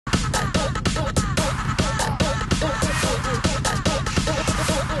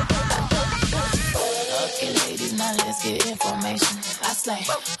now let's get information. I say,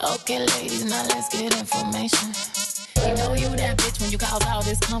 okay, ladies, now let's get information. You know you that bitch when you cause all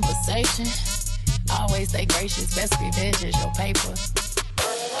this conversation. Always stay gracious, best revenge is your paper.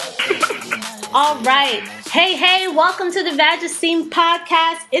 All right. Hey, welcome to the Vagicine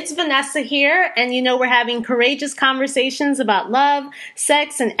Podcast. It's Vanessa here, and you know we're having courageous conversations about love,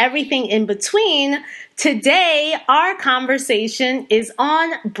 sex, and everything in between. Today, our conversation is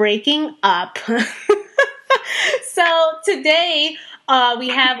on breaking up. So today, we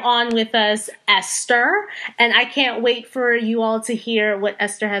have on with us Esther, and I can't wait for you all to hear what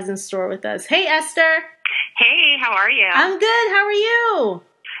Esther has in store with us. Hey, Esther. Hey, how are you? I'm good. How are you?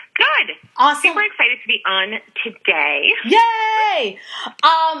 Good. Awesome. Super excited to be on today. Yay!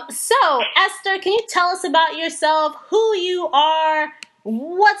 So, Esther, can you tell us about yourself, who you are,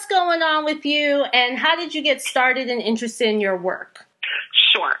 what's going on with you, and how did you get started and interested in your work?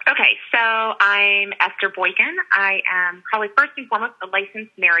 Sure. Okay, so I'm Esther Boykin. I am probably first and foremost a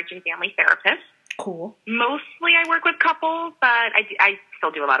licensed marriage and family therapist. Cool. Mostly I work with couples, but I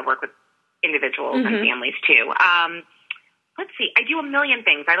still do a lot of work with individuals and families too. Let's see, I do a million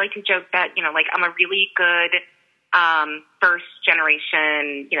things. I like to joke that, I'm a really good first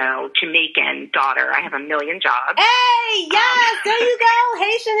generation, Jamaican daughter. I have a million jobs. Hey, yes, there you go.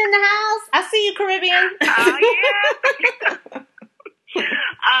 Haitian in the house. I see you, Caribbean. Oh, yeah.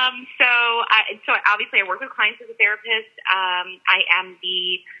 So obviously I work with clients as a therapist. I am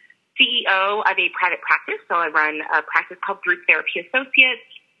the CEO of a private practice. So I run a practice called Group Therapy Associates.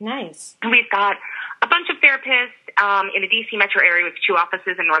 Nice. And we've got a bunch of therapists in the D.C. metro area with 2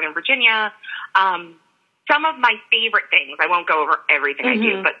 offices in Northern Virginia. Some of my favorite things, I won't go over everything I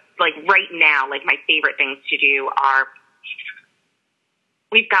do, but right now, my favorite things to do are,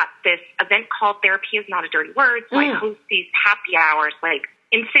 we've got this event called Therapy is Not a Dirty Word. So I host these happy hours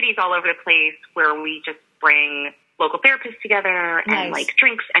in cities all over the place where we just bring local therapists together and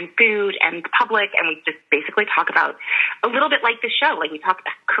drinks and food and the public, and we just basically talk about a little bit like the show. We talk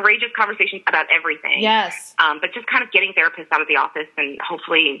courageous conversations about everything. Yes. But just kind of getting therapists out of the office and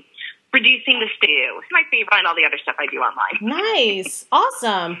hopefully reducing the stew. It's my favorite and all the other stuff I do online. Nice.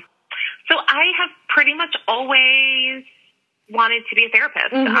 Awesome. So I have pretty much always wanted to be a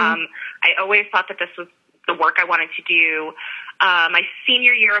therapist. I always thought that this was the work I wanted to do. My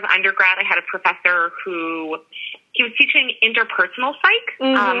senior year of undergrad, I had a professor who he was teaching interpersonal psych.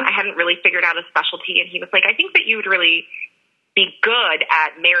 I hadn't really figured out a specialty, and he was like, I think that you would really be good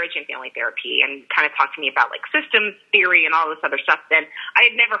at marriage and family therapy, and kind of talk to me about systems theory and all this other stuff. Then I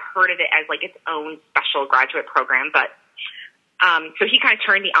had never heard of it as its own special graduate program, but so he kind of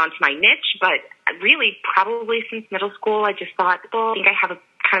turned me onto my niche. But really, probably since middle school, I just thought, I think I have a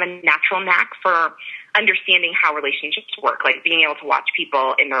kind of a natural knack for understanding how relationships work, being able to watch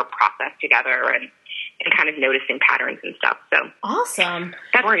people in their process together and kind of noticing patterns and stuff. So awesome.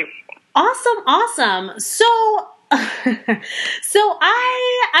 That's where Awesome. So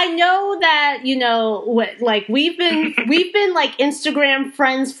I know that, we've been Instagram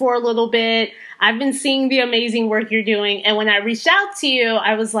friends for a little bit. I've been seeing the amazing work you're doing. And when I reached out to you,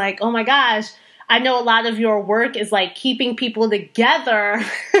 I was like, oh my gosh, I know a lot of your work is keeping people together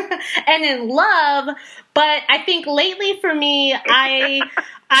and in love. But I think lately for me, I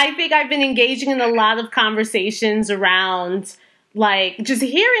think I've been engaging in a lot of conversations around just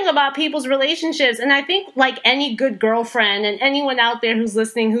hearing about people's relationships. And I think any good girlfriend and anyone out there who's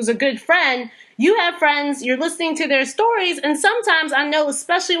listening, who's a good friend, you have friends, you're listening to their stories. And sometimes I know,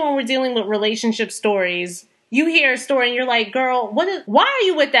 especially when we're dealing with relationship stories, you hear a story and you're like, girl, why are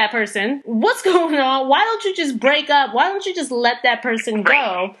you with that person? What's going on? Why don't you just break up? Why don't you just let that person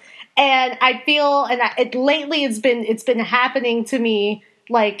go? And I feel, lately it's been happening to me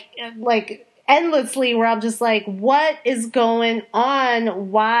endlessly, where I'm just like, what is going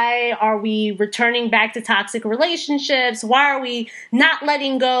on? Why are we returning back to toxic relationships? Why are we not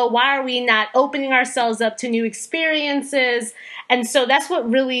letting go? Why are we not opening ourselves up to new experiences? And so that's what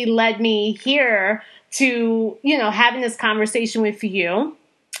really led me here to, having this conversation with you.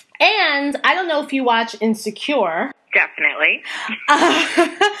 And I don't know if you watch Insecure. Definitely.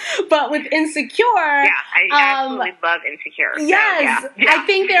 But with Insecure... Yeah, I absolutely love Insecure. Yes. So, yeah. I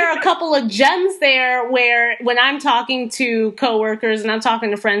think there are a couple of gems there where when I'm talking to coworkers and I'm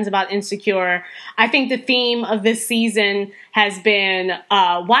talking to friends about Insecure, I think the theme of this season has been,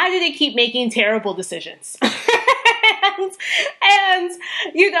 why do they keep making terrible decisions? and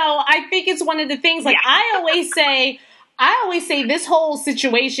I think it's one of the things, I always say... this whole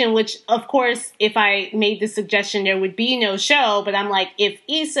situation, which, of course, if I made this suggestion, there would be no show. But I'm like, if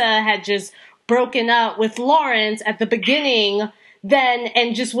Issa had just broken up with Lawrence at the beginning, then,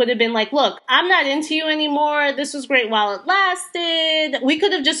 and just would have been like, look, I'm not into you anymore. This was great while it lasted. We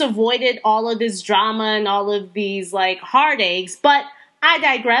could have just avoided all of this drama and all of these like heartaches, but I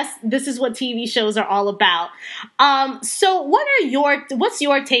digress. This is what TV shows are all about. So what's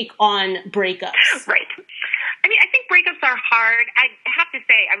your take on breakups? Right. I mean, I think breakups are hard. I have to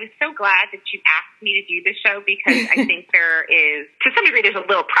say, I was so glad that you asked me to do this show because I think there is, to some degree, there's a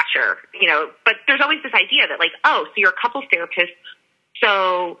little pressure, but there's always this idea that like, oh, so you're a couples therapist.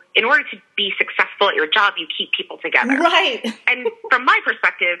 So in order to be successful at your job, you keep people together. Right. And from my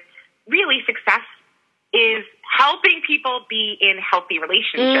perspective, really success is helping people be in healthy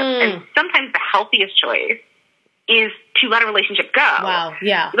relationships. And sometimes the healthiest choice is to let a relationship go. Wow.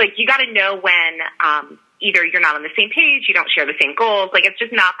 Yeah. Like you got to know when, either you're not on the same page, you don't share the same goals, like it's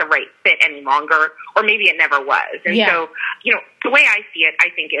just not the right fit any longer, or maybe it never was. And so, the way I see it, I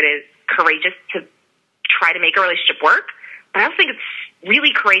think it is courageous to try to make a relationship work, but I also think it's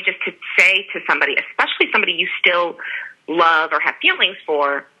really courageous to say to somebody, especially somebody you still love or have feelings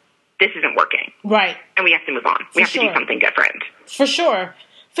for, this isn't working. Right. And we have to move on. We have to do something different. For sure.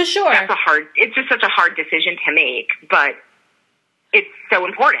 For sure. It's just such a hard decision to make, but it's so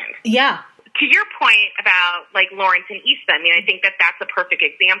important. Yeah. To your point about like Lawrence and Issa, I mean, I think that that's a perfect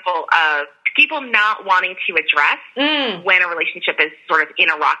example of people not wanting to address when a relationship is sort of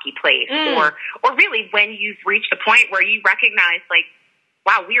in a rocky place, or really when you've reached a point where you recognize like,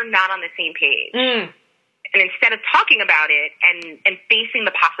 wow, we are not on the same page. And instead of talking about it and facing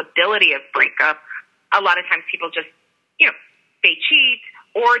the possibility of breakup, a lot of times people just, they cheat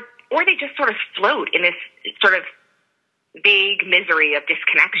or they just sort of float in this sort of vague misery of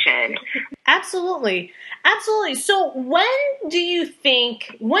disconnection. Absolutely. Absolutely. So when is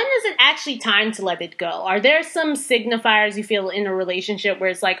it actually time to let it go? Are there some signifiers you feel in a relationship where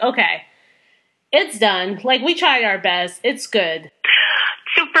it's like, okay, it's done. Like we tried our best. It's good.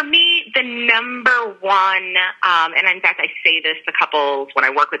 So for me, the number one, and in fact, I say this to couples when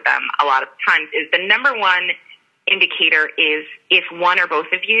I work with them a lot of times, is the number one indicator is if one or both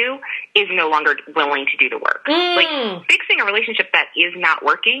of you is no longer willing to do the work. Like fixing a relationship that is not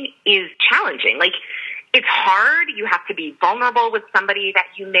working is challenging. Like it's hard. You have to be vulnerable with somebody that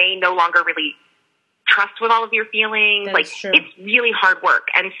you may no longer really trust with all of your feelings. That like it's really hard work.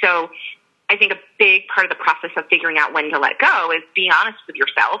 And so I think a big part of the process of figuring out when to let go is being honest with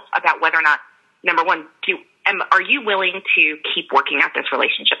yourself about whether or not, number one, are you willing to keep working at this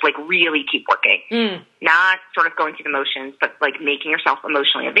relationship? Like really keep working, not sort of going through the motions, but like making yourself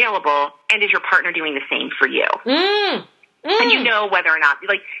emotionally available. And is your partner doing the same for you? And whether or not,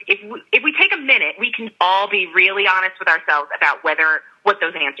 like if we take a minute, we can all be really honest with ourselves about what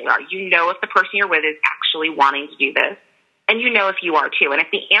those answers are. If the person you're with is actually wanting to do this, and if you are too. And if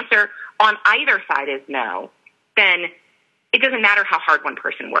the answer on either side is no, then it doesn't matter how hard one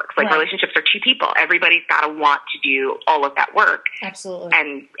person works. Like relationships are two people. Everybody's got to want to do all of that work. Absolutely.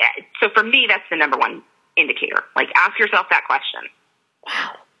 And so for me, that's the number one indicator. Like ask yourself that question.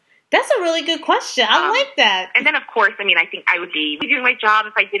 Wow. That's a really good question. I like that. And then of course, I mean, I think I would be doing my job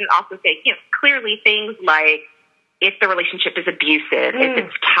if I didn't also say, clearly things like if the relationship is abusive, if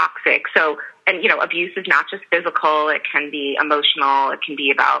it's toxic. So, and abuse is not just physical. It can be emotional. It can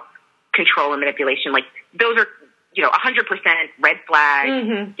be about control and manipulation. Like those are, 100% red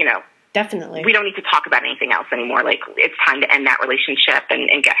flag, Definitely. We don't need to talk about anything else anymore. Like it's time to end that relationship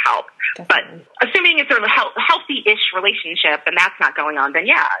and get help. Definitely. But assuming it's sort of a healthy-ish relationship and that's not going on, then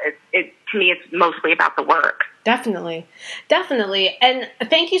to me, it's mostly about the work. Definitely. Definitely. And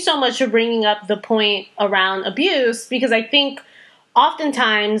thank you so much for bringing up the point around abuse, because I think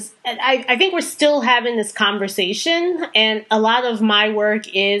oftentimes, I think we're still having this conversation, and a lot of my work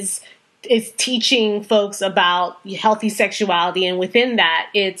is teaching folks about healthy sexuality, and within that,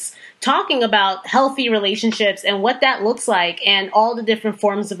 it's talking about healthy relationships and what that looks like and all the different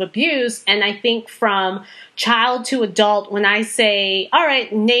forms of abuse. And I think from child to adult, when I say, all right,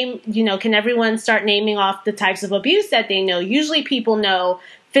 can everyone start naming off the types of abuse that they know? Usually people know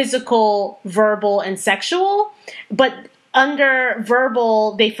physical, verbal, and sexual, but under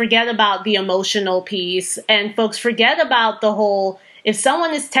verbal, they forget about the emotional piece, and folks forget about the whole, if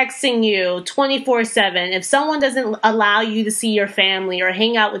someone is texting you 24/7, if someone doesn't allow you to see your family or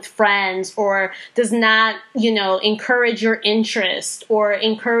hang out with friends, or does not, encourage your interest or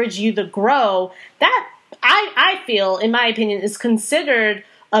encourage you to grow, that I feel, in my opinion, is considered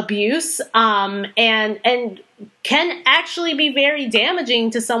abuse, and can actually be very damaging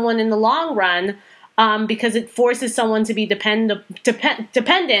to someone in the long run, because it forces someone to be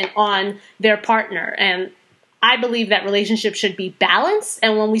dependent on their partner. And I believe that relationships should be balanced.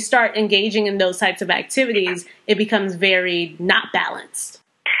 And when we start engaging in those types of activities, it becomes very not balanced.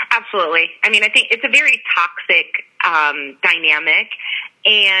 Absolutely. I mean, I think it's a very toxic dynamic.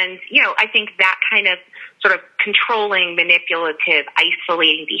 And, you know, I think that kind of sort of controlling, manipulative,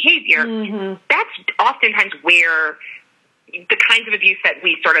 isolating behavior, that's oftentimes where the kinds of abuse that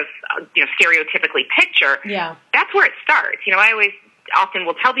we sort of, you know, stereotypically picture, that's where it starts. You know, I always often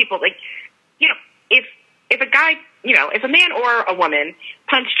will tell people, like, you know, if a guy, you know, if a man or a woman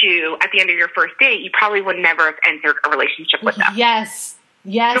punched you at the end of your first date, you probably would never have entered a relationship with them. Yes. So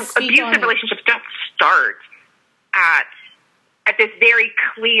abusive relationships don't start at this very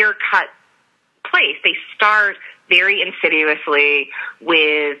clear-cut place. They start very insidiously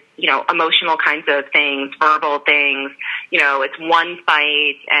with, you know, emotional kinds of things, verbal things. You know, it's one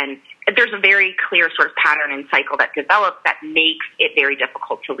fight, and there's a very clear sort of pattern and cycle that develops that makes it very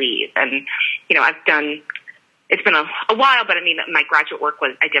difficult to leave. And, you know, it's been a while, but I mean, my graduate work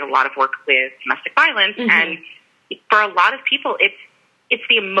I did a lot of work with domestic violence, and for a lot of people, it's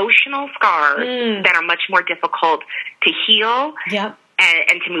the emotional scars that are much more difficult to heal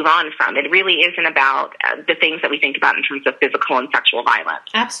and to move on from. It really isn't about the things that we think about in terms of physical and sexual violence.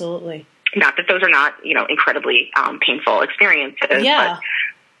 Absolutely. Not that those are not, you know, incredibly painful experiences, but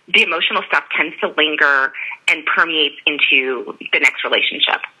the emotional stuff tends to linger and permeates into the next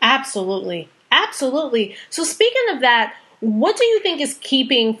relationship. Absolutely. Absolutely. So speaking of that, what do you think is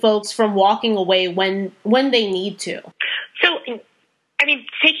keeping folks from walking away when they need to? So, I mean,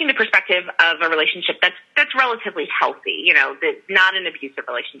 taking the perspective of a relationship that's relatively healthy, you know, not an abusive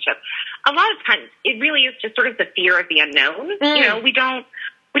relationship, a lot of times it really is just sort of the fear of the unknown. You know, we don't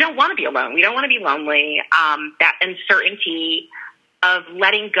want to be alone. We don't want to be lonely. That uncertainty of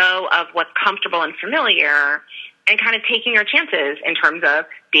letting go of what's comfortable and familiar and kind of taking our chances in terms of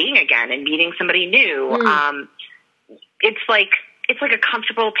dating again and meeting somebody new. It's like a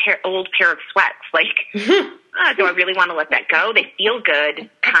comfortable old pair of sweats. Like, do I really want to let that go? They feel good,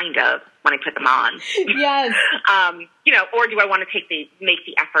 kind of, when I put them on. Yes. You know, or do I want to make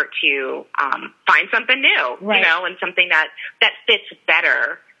the effort to find something new, you know, and something that fits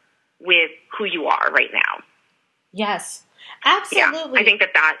better with who you are right now. Yes, absolutely. Yeah, I think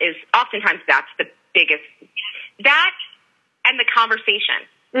that is oftentimes that's the biggest, that and the conversation.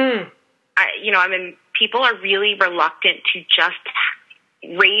 You know, I mean, people are really reluctant to just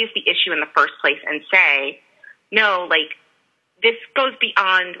raise the issue in the first place and say, no, like, this goes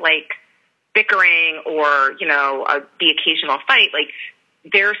beyond, like, bickering or, you know, the occasional fight. Like,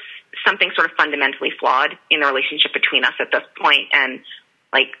 there's something sort of fundamentally flawed in the relationship between us at this point, and,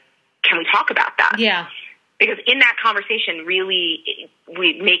 like, can we talk about that? Yeah. Because in that conversation, really,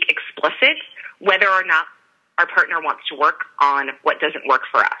 we make explicit whether or not our partner wants to work on what doesn't work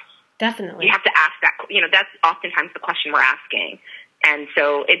for us. Definitely. You have to ask that. You know, that's oftentimes the question we're asking. And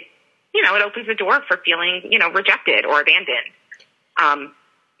so it, you know, it opens the door for feeling, you know, rejected or abandoned,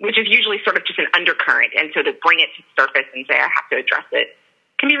 which is usually sort of just an undercurrent. And so to bring it to the surface and say, I have to address it,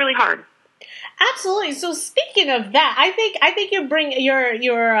 can be really hard. Absolutely. So speaking of that, I think you're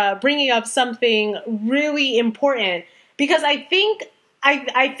bringing up something really important, because I think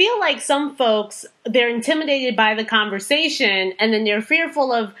I feel like some folks, they're intimidated by the conversation, and then they're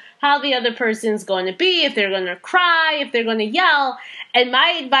fearful of how the other person's going to be, if they're going to cry, if they're going to yell. And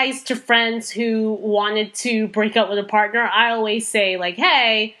my advice to friends who wanted to break up with a partner, I always say, like,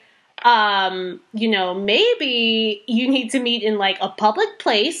 hey, you know, maybe you need to meet in, like, a public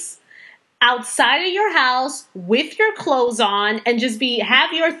place outside of your house with your clothes on and just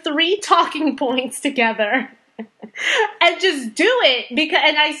have your 3 talking points together. And just do it,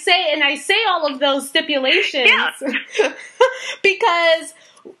 and I say all of those stipulations because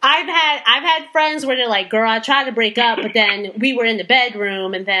I've had friends where they're like, girl, I tried to break up, but then we were in the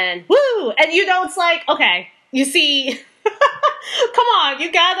bedroom, and then woo, and you know, it's like, okay, you see, come on,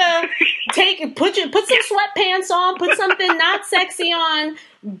 you gotta put some sweatpants on, put something not sexy on,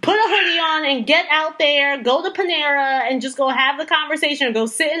 put a hoodie on, and get out there, go to Panera, and just go have the conversation, or go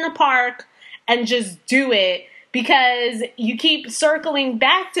sit in the park and just do it. Because you keep circling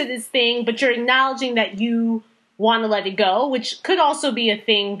back to this thing, but you're acknowledging that you want to let it go, which could also be a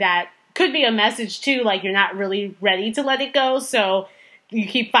thing that could be a message too, like you're not really ready to let it go. So you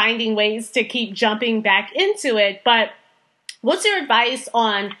keep finding ways to keep jumping back into it. But what's your advice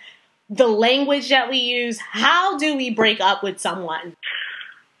on the language that we use? How do we break up with someone?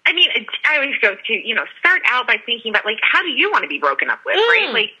 I mean, I always go to, you know, start out by thinking about, like, how do you want to be broken up with,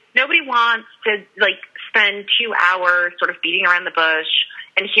 right? Like, nobody wants to, like, spend 2 hours sort of beating around the bush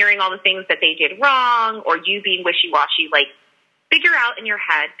and hearing all the things that they did wrong, or you being wishy-washy. Like, figure out in your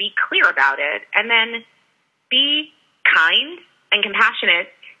head, be clear about it, and then be kind and compassionate,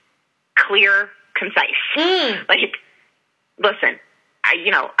 clear, concise. Like, listen,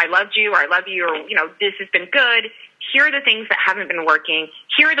 I loved you, or I love you, or, this has been good. Here are the things that haven't been working.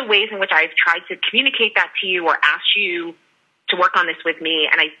 Here are the ways in which I've tried to communicate that to you or ask you to work on this with me.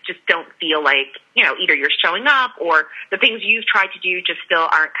 And I just don't feel like, either you're showing up or the things you've tried to do just still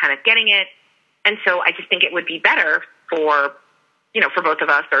aren't kind of getting it. And so I just think it would be better for both of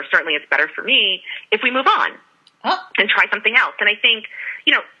us, or certainly it's better for me, if we move on and try something else. And I think,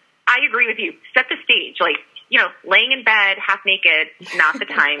 I agree with you. Set the stage. Like, laying in bed half naked, not the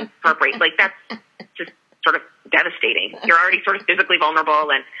time for a break. Like, that's just sort of devastating. You're already sort of physically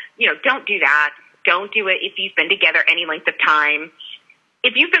vulnerable, and, don't do that. Don't do it if you've been together any length of time.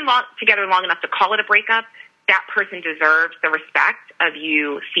 If you've been together long enough to call it a breakup, that person deserves the respect of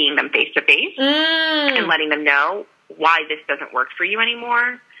you seeing them face to face and letting them know why this doesn't work for you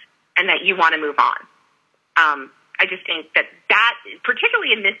anymore and that you want to move on. I just think that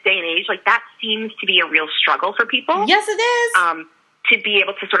particularly in this day and age, like, that seems to be a real struggle for people. Yes, it is. To be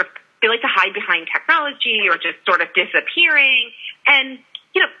able to sort of feel like to hide behind technology or just sort of disappearing. And,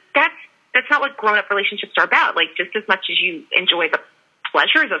 that's not what grown-up relationships are about. Like, just as much as you enjoy the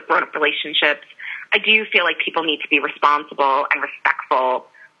pleasures of grown-up relationships, I do feel like people need to be responsible and respectful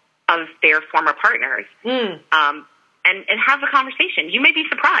of their former partners. And have a conversation. You may be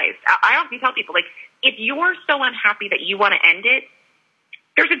surprised. I often tell people, like, if you're so unhappy that you want to end it,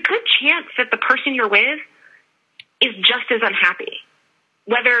 there's a good chance that the person you're with is just as unhappy,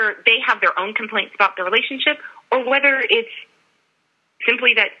 whether they have their own complaints about the relationship or whether it's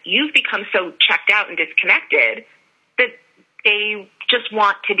simply that you've become so checked out and disconnected that they just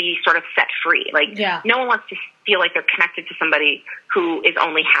want to be sort of set free. Like, no one wants to feel like they're connected to somebody who is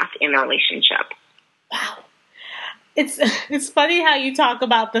only half in the relationship. Wow. It's funny how you talk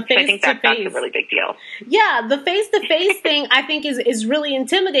about the face-to-face. I think that's a really big deal. Yeah, the face-to-face thing I think is really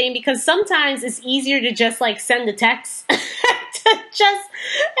intimidating, because sometimes it's easier to just like send a text to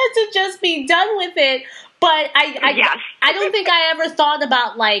just be done with it. But I don't think I ever thought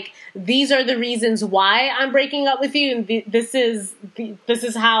about, like, these are the reasons why I'm breaking up with you, and this is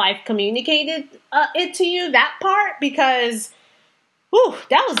how I've communicated it to you, that part, because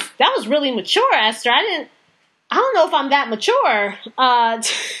that was really mature, Esther. I don't know if I'm that mature.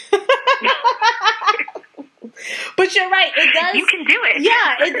 But you're right. It does. You can do it.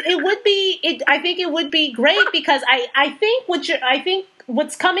 Yeah, it would be. I think it would be great, because I think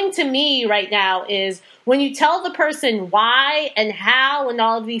what's coming to me right now is when you tell the person why and how and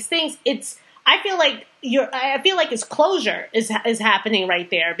all of these things. I feel like it's closure is happening right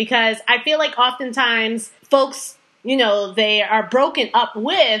there, because I feel like oftentimes folks, they are broken up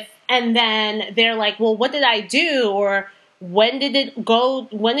with, and then they're like, well, what did I do? Or when did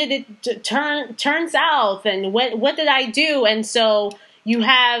it turn south? And what did I do? And so you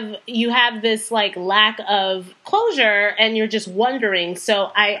have this like lack of closure, and you're just wondering.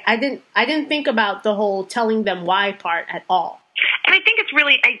 So I didn't think about the whole telling them why part at all. And I think it's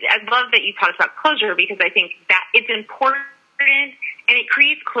really, I love that you talked about closure, because I think that it's important and it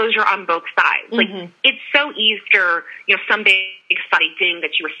creates closure on both sides. Mm-hmm. Like, it's so easy for, some big funny thing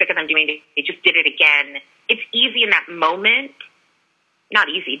that you were sick of them doing, they just did it again. It's easy in that moment, not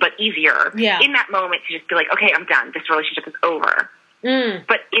easy, but easier in that moment to just be like, okay, I'm done. This relationship is over.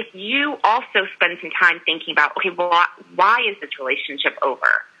 But if you also spend some time thinking about, okay, well, why is this relationship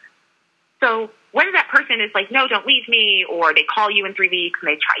over? So whether that person is like, no, don't leave me, or they call you in 3 weeks and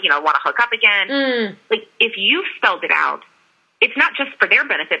they try, want to hook up again. Like, if you've spelled it out, it's not just for their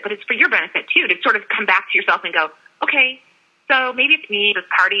benefit, but it's for your benefit too, to sort of come back to yourself and go, okay, so maybe it's me, this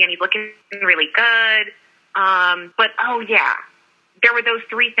party, and he's looking really good. But, oh yeah, there were those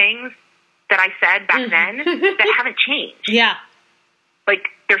 3 things that I said back then that haven't changed. Yeah. Like,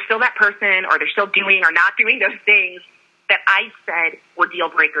 they're still that person, or they're still doing or not doing those things that I said were deal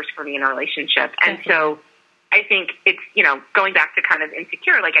breakers for me in a relationship. And so I think it's, going back to kind of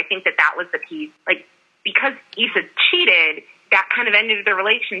insecure, like, I think that was the piece, like, because Issa cheated, that kind of ended the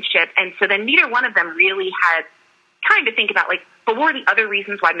relationship. And so then neither one of them really had time to think about, like, but what were the other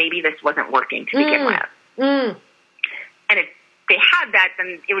reasons why maybe this wasn't working to begin with? And if they had that,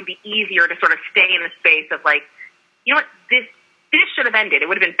 then it would be easier to sort of stay in the space of, like, you know what, this should have ended. It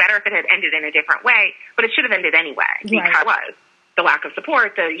would have been better if it had ended in a different way, but it should have ended anyway, because it was the lack of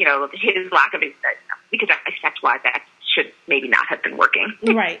support, his lack of, we could dissect why that should maybe not have been working.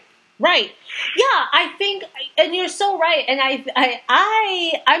 Right. Yeah, I think, and you're so right. And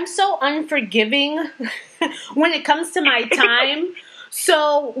I'm so unforgiving when it comes to my time.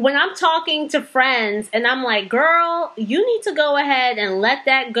 So when I'm talking to friends and I'm like, girl, you need to go ahead and let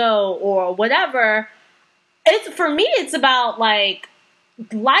that go or whatever, For me, it's about, like,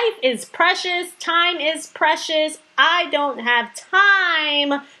 life is precious. Time is precious. I don't have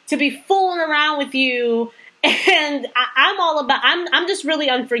time to be fooling around with you. And I'm all about, I'm just really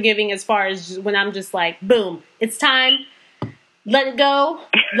unforgiving as far as when I'm just like, boom, it's time. Let it go.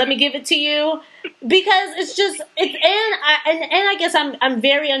 Let me give it to you. Because it's just, and I guess I'm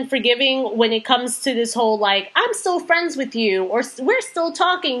very unforgiving when it comes to this whole, like, I'm still friends with you, or we're still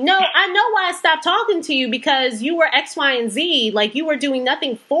talking. No, I know why I stopped talking to you, because you were X, Y, and Z. Like, you were doing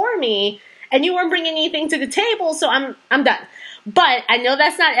nothing for me, and you weren't bringing anything to the table, so I'm done. But I know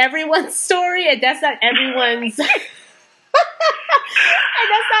that's not everyone's story, and that's not everyone's, and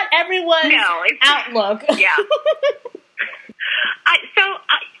that's not everyone's outlook. Yeah.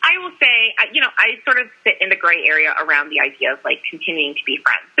 I will say, I sort of sit in the gray area around the idea of, like, continuing to be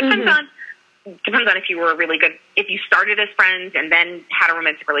friends. Depends on if you were really good, if you started as friends and then had a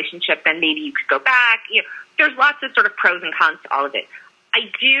romantic relationship, then maybe you could go back. There's lots of sort of pros and cons to all of it. I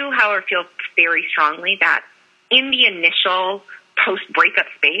do, however, feel very strongly that in the initial post-breakup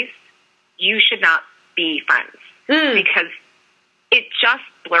space, you should not be friends because it just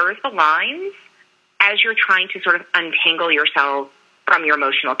blurs the lines as you're trying to sort of untangle yourself from your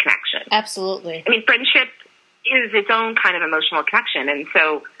emotional connection. Absolutely. I mean, friendship is its own kind of emotional connection. And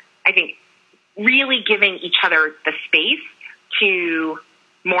so I think really giving each other the space to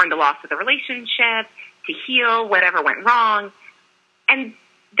mourn the loss of the relationship, to heal whatever went wrong. And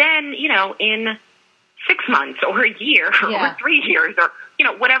then, in 6 months or a year or 3 years or,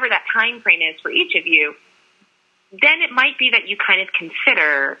 whatever that time frame is for each of you, then it might be that you kind of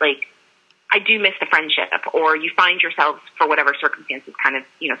consider, like, I do miss the friendship, or you find yourselves, for whatever circumstances, kind of,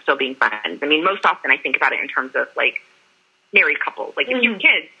 still being friends. I mean, most often I think about it in terms of, like, married couples. Like, if you have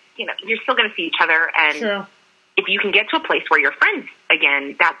kids, you're still going to see each other, and if you can get to a place where you're friends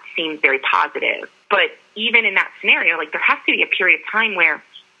again, that seems very positive. But even in that scenario, like, there has to be a period of time where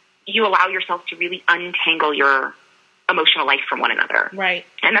you allow yourself to really untangle your emotional life from one another. Right.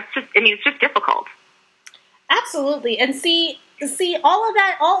 And that's just, it's just difficult. Absolutely. And see all of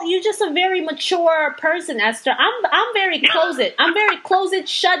that, you're just a very mature person, Esther. I'm very closet. I'm very closet,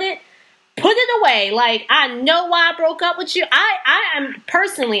 shut it, put it away. Like, I know why I broke up with you. I am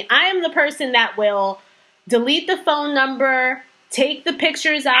the person that will delete the phone number, take the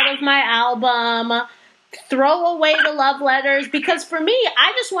pictures out of my album, throw away the love letters, because for me,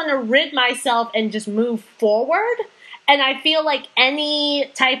 I just want to rid myself and just move forward. And I feel like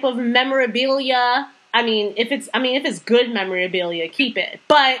any type of memorabilia, if it's good memorabilia, keep it.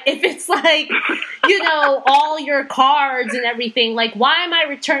 But if it's like, all your cards and everything, like, why am I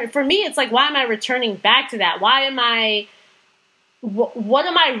returning back to that? What am I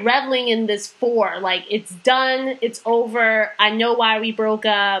reveling in this for? Like, it's done, it's over. I know why we broke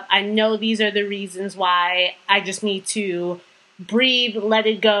up. I know these are the reasons why. I just need to breathe, let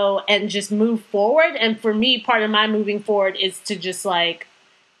it go, and just move forward. And for me, part of my moving forward is to just, like,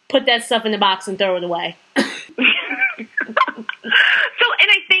 put that stuff in the box and throw it away.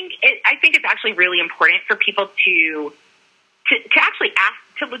 I think it's actually really important for people to actually ask,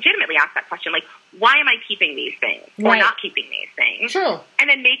 to legitimately ask that question, like, why am I keeping these things or not keeping these things? True. And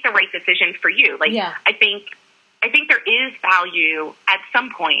then make the right decision for you. Like, I think there is value at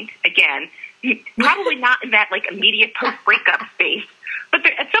some point, again, probably not in that, like, immediate post-breakup space, but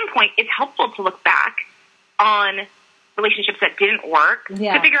at some point it's helpful to look back on relationships that didn't work,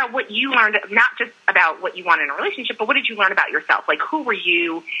 to figure out what you learned, not just about what you want in a relationship, but what did you learn about yourself? Like, who were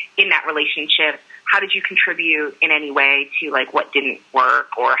you in that relationship? How did you contribute in any way to, like, what didn't work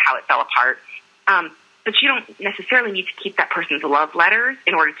or how it fell apart? But you don't necessarily need to keep that person's love letters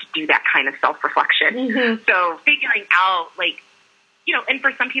in order to do that kind of self-reflection. Mm-hmm. So figuring out, like, and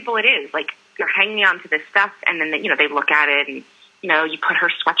for some people it is, like, you're hanging on to this stuff, and then, they look at it and, you put her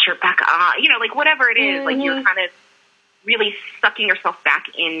sweatshirt back on, like, whatever it is, like, you're kind of really sucking yourself back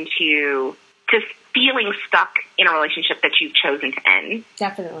into just feeling stuck in a relationship that you've chosen to end.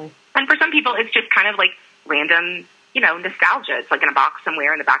 Definitely. And for some people, it's just kind of like random, nostalgia. It's like in a box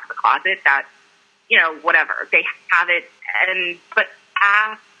somewhere in the back of the closet that, whatever. They have it. But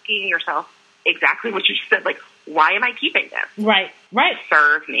asking yourself exactly what you just said, like, why am I keeping this? Right.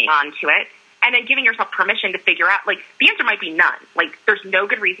 Serve me onto it. And then giving yourself permission to figure out, like, the answer might be none. Like, there's no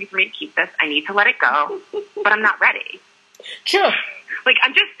good reason for me to keep this. I need to let it go, but I'm not ready. True. Like,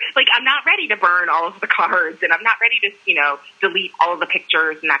 I'm not ready to burn all of the cards, and I'm not ready to, delete all of the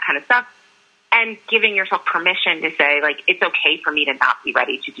pictures and that kind of stuff. And giving yourself permission to say, like, it's okay for me to not be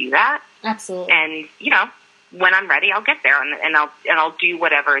ready to do that. Absolutely. And, when I'm ready, I'll get there, and I'll do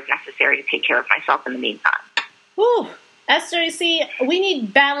whatever is necessary to take care of myself in the meantime. Whew. Esther, you see, we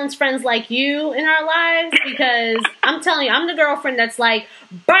need balanced friends like you in our lives because I'm telling you, I'm the girlfriend that's like,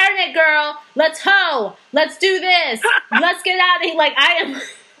 burn it, girl. Let's hoe. Let's do this. Let's get out of here. Like, I am.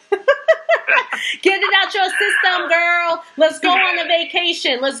 Get it out your system, girl. Let's go on a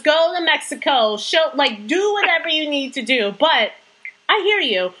vacation. Let's go to Mexico. Do whatever you need to do. But I hear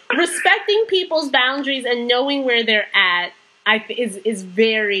you. Respecting people's boundaries and knowing where they're at is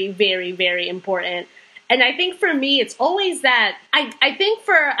very, very, very important. And I think for me, it's always that. I think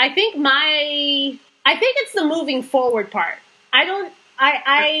it's the moving forward part.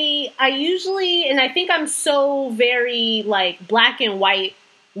 I usually, and I think I'm so very like black and white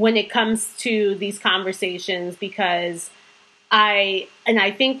when it comes to these conversations because I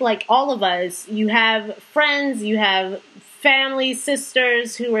think like all of us, you have friends, you have family,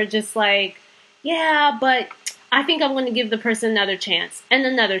 sisters who are just like, yeah, but I think I'm going to give the person another chance and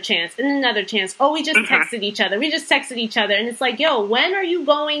another chance and another chance. Oh, we just texted each other. And it's like, yo, when are you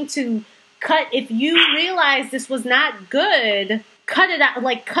going to cut? If you realize this was not good, cut it out,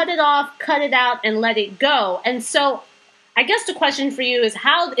 like cut it off, cut it out and let it go. And so I guess the question for you is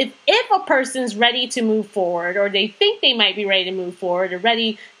how, if a person's ready to move forward or they think they might be ready to move forward or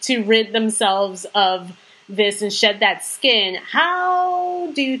ready to rid themselves of this and shed that skin,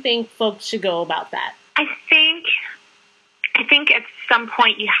 how do you think folks should go about that? I think at some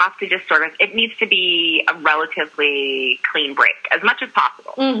point you have to just sort of, it needs to be a relatively clean break as much as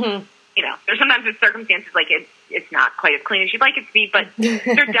possible. Mm-hmm. You know, there's sometimes in circumstances like it's not quite as clean as you'd like it to be, but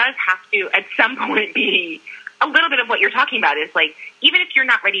there does have to at some point be a little bit of what you're talking about is like, even if you're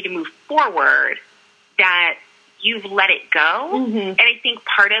not ready to move forward, that you've let it go. Mm-hmm. And I think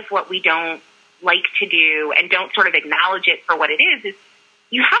part of what we don't like to do and don't sort of acknowledge it for what it is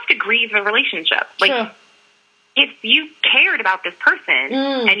you have to grieve a relationship. Like, sure. If you cared about this person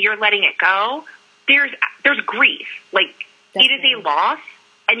and you're letting it go, there's grief. Like, definitely. It is a loss,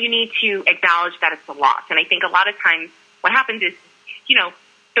 and you need to acknowledge that it's a loss. And I think a lot of times what happens is, you know,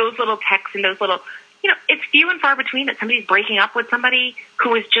 those little texts and those little, you know, it's few and far between that somebody's breaking up with somebody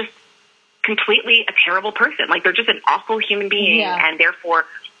who is just completely a terrible person. Like, they're just an awful human being, and therefore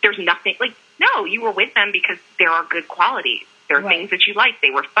there's nothing, like, no, you were with them because there are good qualities. There are things that you like. They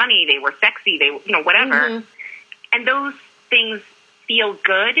were funny. They were sexy. They, you know, whatever. Mm-hmm. And those things feel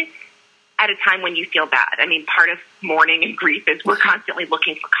good at a time when you feel bad. I mean, part of mourning and grief is we're constantly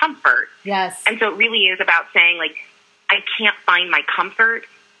looking for comfort. Yes. And so it really is about saying, like, I can't find my comfort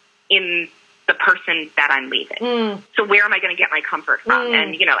in the person that I'm leaving. So where am I going to get my comfort from?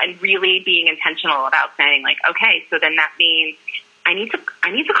 And, you know, and really being intentional about saying, like, okay, so then that means I need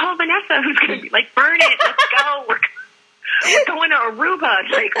to call Vanessa, who's going to be like, burn it, let's go. We're going to Aruba.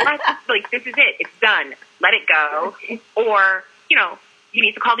 Like, this is it. It's done. Let it go. Or, you know, you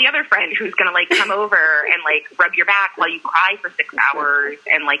need to call the other friend who's going to, like, come over and, like, rub your back while you cry for 6 hours.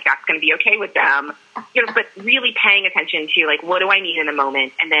 And, like, that's going to be okay with them. You know, but really paying attention to, like, what do I need in the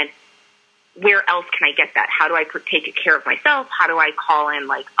moment? And then where else can I get that? How do I take care of myself? How do I call in,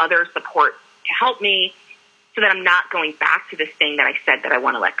 like, other support to help me so that I'm not going back to this thing that I said that I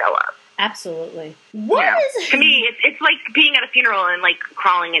want to let go of? Absolutely. To me, it's like being at a funeral and, like,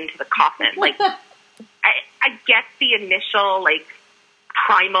 crawling into the coffin. Like, I get the initial, like,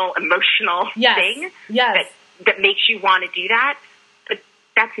 primal emotional thing that makes you want to do that, but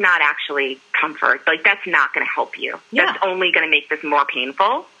that's not actually comfort. Like, that's not going to help you. That's only going to make this more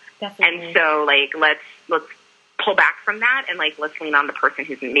painful. Definitely. And so, like, let's pull back from that and, like, let's lean on the person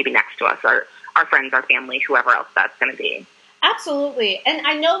who's maybe next to us, or our friends, our family, whoever else that's going to be. Absolutely. And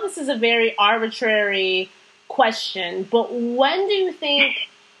I know this is a very arbitrary question, but when do you think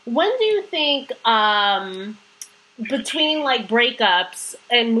between, like, breakups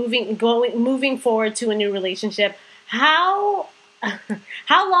and moving forward to a new relationship, how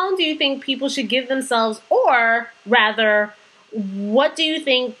long do you think people should give themselves, or rather, what do you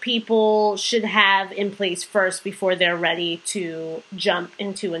think people should have in place first before they're ready to jump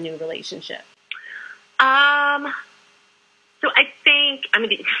into a new relationship? So I think I'm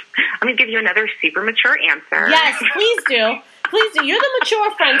going to give you another super mature answer. Yes, please do. Please do. You're the mature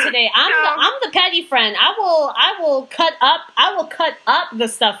friend today. I'm the petty friend. I will cut up the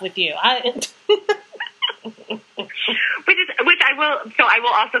stuff with you. I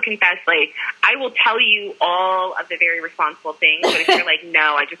will also confess, like, I will tell you all of the very responsible things, but if you're like,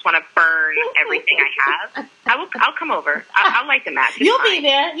 no, I just want to burn everything I have, I'll come over. I'll light the match. You'll be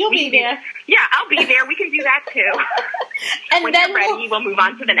there. Yeah, I'll be there. We can do that too. And when then you're ready, we'll move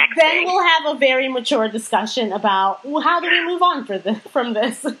on to the next thing. Then we'll have a very mature discussion about how do we move on from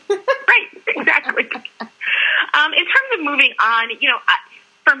this. Right, exactly. In terms of moving on, you know,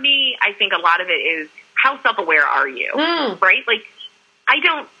 for me, I think a lot of it is how self-aware are you? Right? Like,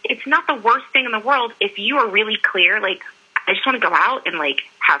 it's not the worst thing in the world if you are really clear, like, I just want to go out and, like,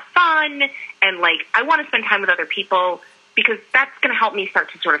 have fun, and, like, I want to spend time with other people, because that's going to help me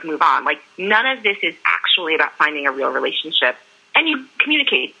start to sort of move on. Like, none of this is actually about finding a real relationship. And you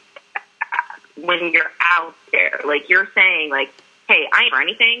communicate when you're out there. Like, you're saying, like, hey, I ain't for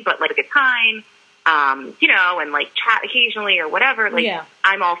anything, but, like, a good time, and, like, chat occasionally or whatever. Like,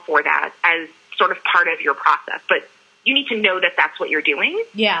 I'm all for that as sort of part of your process. But you need to know that that's what you're doing.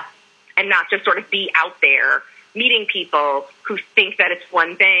 Yeah. And not just sort of be out there meeting people who think that it's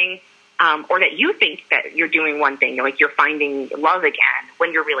one thing, or that you think that you're doing one thing, like you're finding love again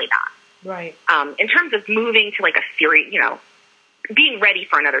when you're really not. Right. In terms of moving to, like, a serious, being ready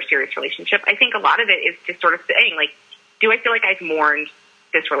for another serious relationship, I think a lot of it is just sort of saying, like, do I feel like I've mourned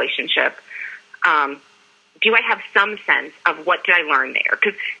this relationship? Do I have some sense of what did I learn there?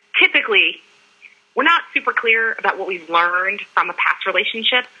 Because typically we're not super clear about what we've learned from a past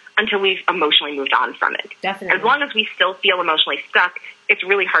relationship until we've emotionally moved on from it. Definitely. As long as we still feel emotionally stuck, it's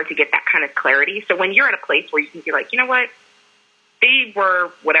really hard to get that kind of clarity. So when you're at a place where you can be like, you know what, they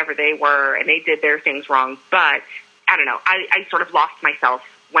were whatever they were and they did their things wrong, but I don't know, I sort of lost myself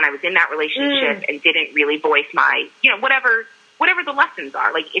when I was in that relationship and didn't really voice my, whatever the lessons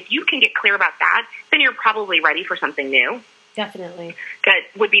are. Like, if you can get clear about that, then you're probably ready for something new. Definitely. That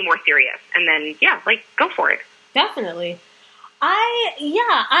would be more serious. And then, go for it. Definitely.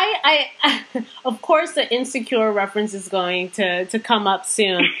 I of course the Insecure reference is going to come up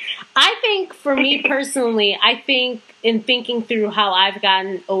soon. I think for me personally, I think in thinking through how I've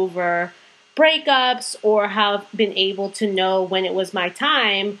gotten over breakups or have been able to know when it was my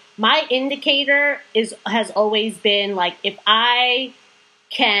time, my indicator has always been like, if I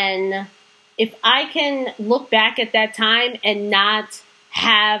can look back at that time and not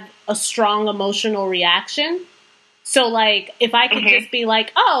have a strong emotional reaction. So, like, if I could just be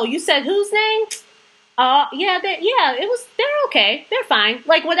like, oh, you said whose name? They're okay. They're fine.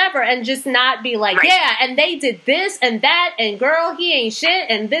 Like, whatever. And just not be like, and they did this and that, and girl, he ain't shit,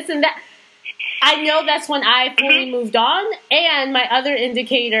 and this and that. I know that's when I fully moved on. And my other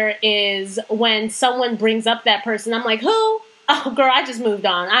indicator is when someone brings up that person, I'm like, who? Oh, girl, I just moved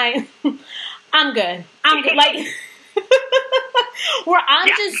on. I'm good. Like, where I'm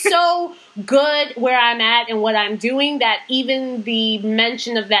just so good where I'm at and what I'm doing that even the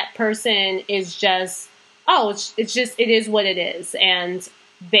mention of that person is just, it is what it is. And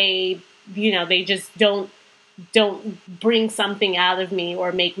they just don't bring something out of me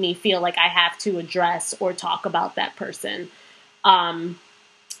or make me feel like I have to address or talk about that person. There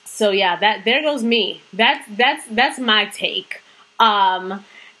goes me. That's my take.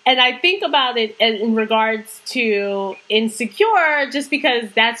 And I think about it in regards to Insecure, just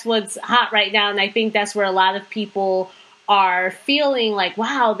because that's what's hot right now. And I think that's where a lot of people are feeling like,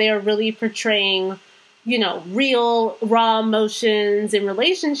 wow, they're really portraying, real, raw emotions in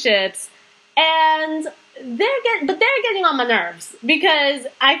relationships. And they're getting on my nerves because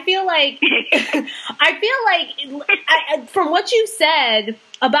I feel like, from what you said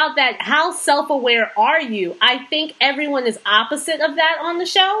about that, how self-aware are you? I think everyone is opposite of that on the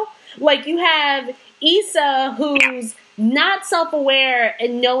show. Like, you have Issa, who's not self-aware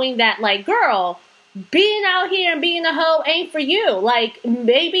and knowing that, like, girl, being out here and being a hoe ain't for you. Like,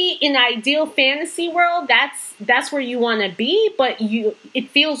 maybe in an ideal fantasy world, that's where you want to be, but it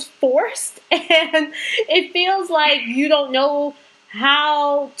feels forced, and it feels like you don't know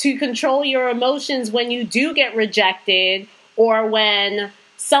how to control your emotions when you do get rejected, or when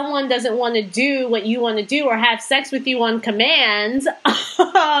someone doesn't want to do what you want to do or have sex with you on command.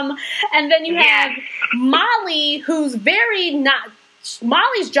 And then you have Molly, who's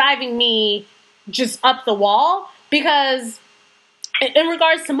Molly's driving me just up the wall, because in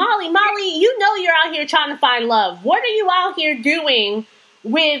regards to Molly, you're out here trying to find love. What are you out here doing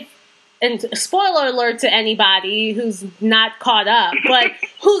with, and spoiler alert to anybody who's not caught up, but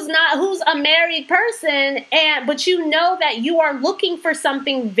who's a married person, but you know that you are looking for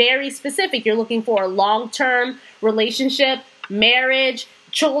something very specific. You're looking for a long-term relationship, marriage,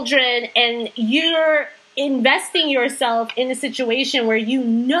 children, and you're investing yourself in a situation where you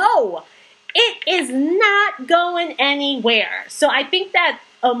know it is not going anywhere. So I think that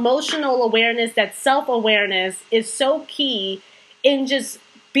emotional awareness, that self-awareness is so key in just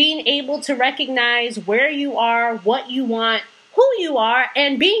being able to recognize where you are, what you want, who you are,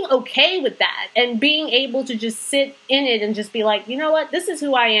 and being okay with that, and being able to just sit in it and just be like, you know what, this is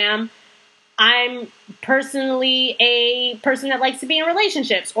who I am. I'm personally a person that likes to be in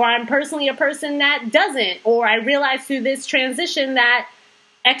relationships, or I'm personally a person that doesn't, or I realized through this transition that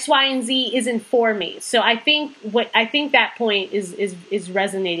X, Y, and Z isn't for me. So I think that point is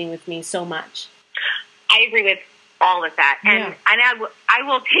resonating with me so much. I agree with all of that. And I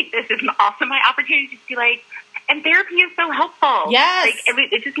will take this as also my opportunity to be like, and therapy is so helpful. Yes.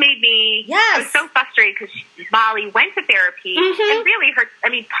 Like, it just made me, I was so frustrated because Molly went to therapy and really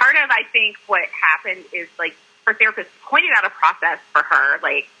part of, I think, what happened is like, her therapist pointed out a process for her,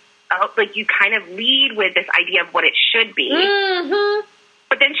 like you kind of lead with this idea of what it should be.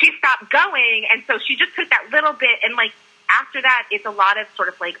 But then she stopped going, and so she just took that little bit, and like after that, it's a lot of sort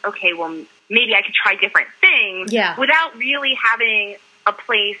of like, okay, well, maybe I could try different things without really having a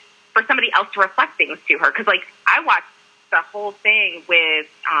place for somebody else to reflect things to her. Because like I watched the whole thing with,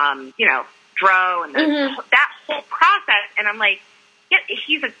 Dro and that whole process, and I'm like, yeah,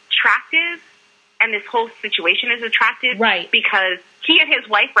 he's attractive, and this whole situation is attractive, right? Because he and his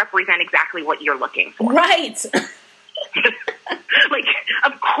wife represent exactly what you're looking for, right? Like,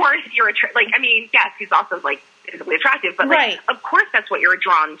 of course you're yes, he's also like physically attractive, but like, of course that's what you're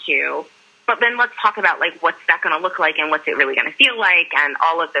drawn to. But then let's talk about like what's that going to look like and what's it really going to feel like and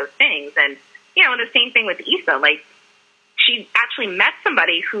all of those things. And the same thing with Issa. Like, she actually met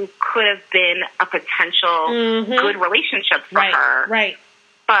somebody who could have been a potential good relationship for her, right?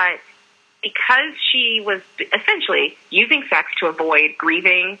 But because she was essentially using sex to avoid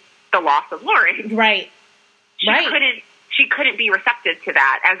grieving the loss of Lauren, she couldn't be receptive to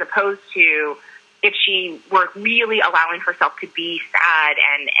that, as opposed to if she were really allowing herself to be sad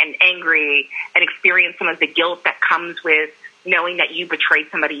and angry and experience some of the guilt that comes with knowing that you betrayed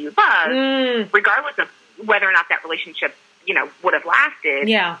somebody you love, regardless of whether or not that relationship, would have lasted.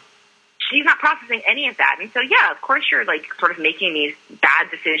 Yeah. She's not processing any of that. And so, of course you're like sort of making these bad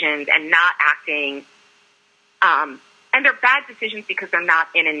decisions and not acting. And they're bad decisions because they're not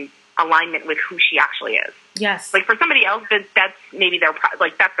in an alignment with who she actually is. Yes. Like for somebody else, that's maybe that's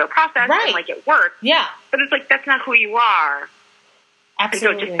their process, and like it works. Yeah. But it's like, that's not who you are.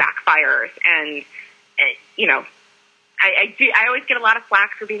 Absolutely. And so it just backfires. And I always get a lot of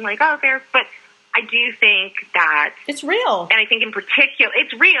flack for being like, oh, but I do think that it's real. And I think in particular,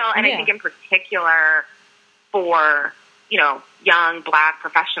 it's real. And I think in particular for, young Black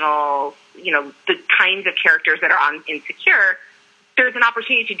professionals, the kinds of characters that are on Insecure, there's an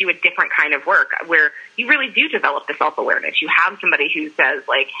opportunity to do a different kind of work where you really do develop the self-awareness. You have somebody who says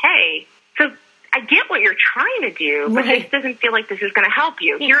like, hey, so I get what you're trying to do, but this doesn't feel like this is going to help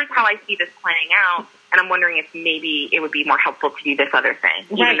you. Here's how I see this playing out. And I'm wondering if maybe it would be more helpful to do this other thing,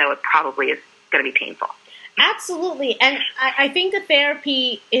 even though it probably is going to be painful. Absolutely. And I think the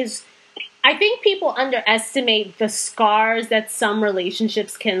therapy is, I think people underestimate the scars that some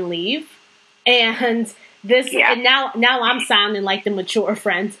relationships can leave. And and now I'm sounding like the mature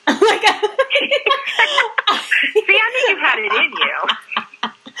friend. See, I think you had it in you.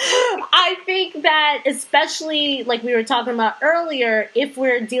 I think that especially like we were talking about earlier, if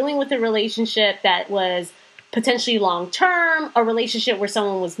we're dealing with a relationship that was potentially long-term, a relationship where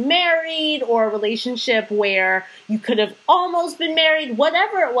someone was married, or a relationship where you could have almost been married,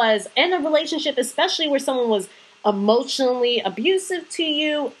 whatever it was, and a relationship especially where someone was emotionally abusive to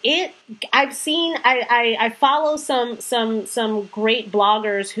you, I follow some great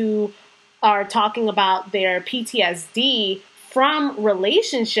bloggers who are talking about their PTSD from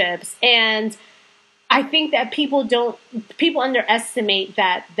relationships, and I think that people underestimate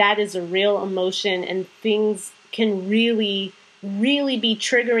that is a real emotion, and things can really, really be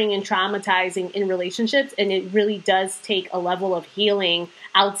triggering and traumatizing in relationships, and it really does take a level of healing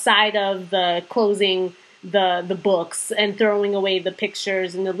outside of the closing the books and throwing away the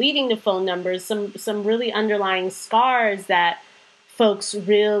pictures and deleting the phone numbers, some really underlying scars that folks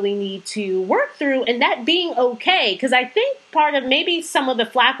really need to work through, and that being okay. Because I think part of maybe some of the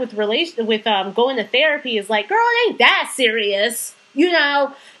flack with going to therapy is like, girl, it ain't that serious. You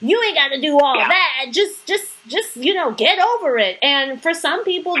ain't got to do all that. Just get over it. And for some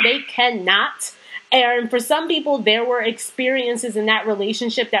people, they cannot. And for some people, there were experiences in that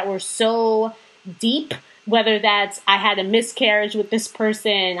relationship that were so deep. Whether that's I had a miscarriage with this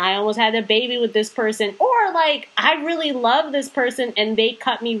person, I almost had a baby with this person, or like I really love this person and they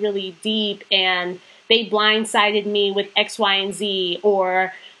cut me really deep and they blindsided me with X, Y, and Z,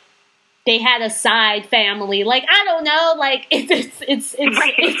 or they had a side family. Like, I don't know, like it's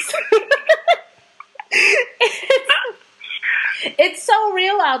so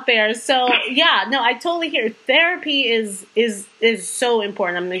real out there. So I totally hear therapy is so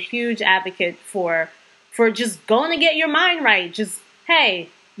important. I'm a huge advocate for just going to get your mind right. Just, hey,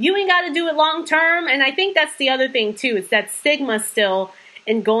 you ain't got to do it long term. And I think that's the other thing too. It's that stigma still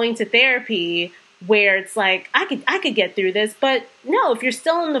in going to therapy where it's like, I could get through this. But no, if you're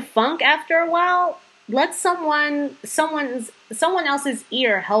still in the funk after a while, let someone else's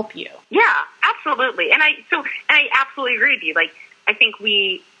ear help you. Yeah, absolutely. And I absolutely agree with you. Like, I think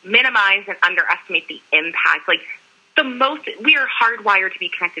we minimize and underestimate the impact. Like, we are hardwired to be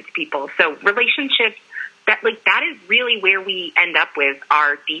connected to people. So relationships, that is really where we end up with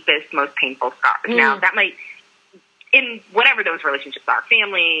our deepest, most painful scars. Mm. Now, that might, in whatever those relationships are,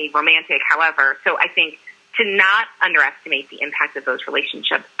 family, romantic, however. So I think to not underestimate the impact of those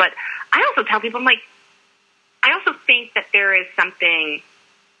relationships. But I also tell people, I'm like, I also think that there is something,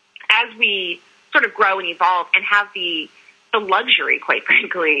 as we sort of grow and evolve and have the luxury, quite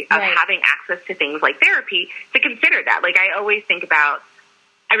frankly, of having access to things like therapy, to consider that. Like, I always think about,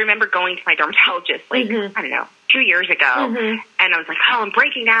 I remember going to my dermatologist, like, I don't know, 2 years ago, and I was like, oh, I'm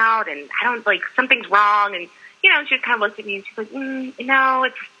breaking out, and I don't, like, something's wrong, and, you know, she just kind of looked at me, and she's like, no,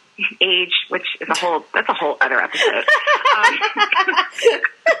 it's age, which is that's a whole other episode.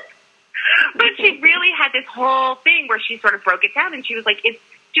 But she really had this whole thing where she sort of broke it down, and she was like, this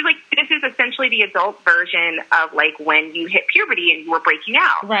is essentially the adult version of, like, when you hit puberty and you were breaking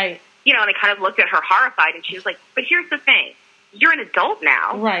out. Right. You know, and I kind of looked at her horrified, and she was like, but here's the thing. You're an adult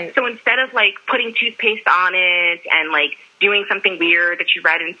now. Right. So instead of, like, putting toothpaste on it and, like, doing something weird that you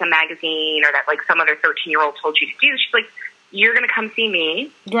read in some magazine or that, like, some other 13-year-old told you to do, she's like, you're going to come see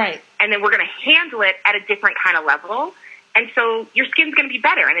me. Right. And then we're going to handle it at a different kind of level. And so your skin's going to be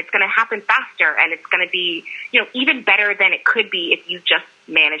better, and it's going to happen faster, and it's going to be, you know, even better than it could be if you just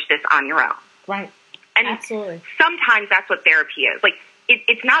manage this on your own. Right. And absolutely. Sometimes that's what therapy is. Like,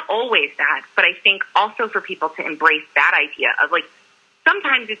 it's not always that, but I think also for people to embrace that idea of, like,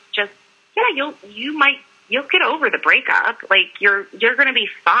 sometimes it's just, yeah, you'll get over the breakup. Like, you're going to be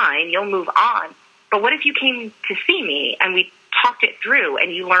fine. You'll move on. But what if you came to see me and we talked it through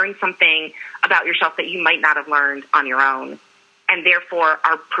and you learned something about yourself that you might not have learned on your own, and therefore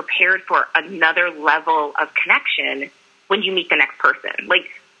are prepared for another level of connection when you meet the next person? Like,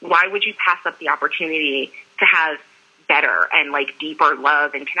 why would you pass up the opportunity to have better and, like, deeper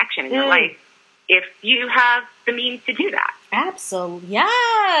love and connection in your life if you have the means to do that? Absolutely.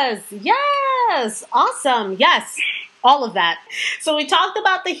 Yes. Awesome. Yes. All of that. So we talked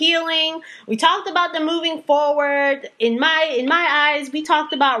about the healing. We talked about the moving forward. In my eyes, we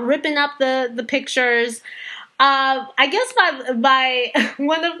talked about ripping up the pictures. I guess by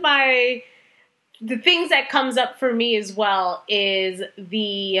one of the things that comes up for me as well is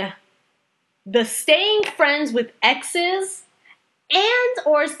the staying friends with exes and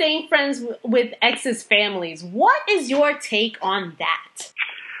or staying friends with exes' families. What is your take on that?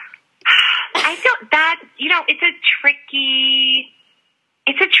 I feel that, you know, it's a tricky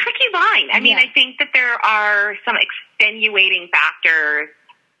line. I mean, I think that there are some extenuating factors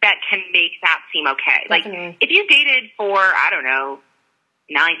that can make that seem okay. Definitely. Like, if you dated for, I don't know,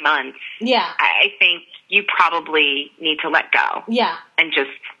 9 months, I think you probably need to let go. Yeah. And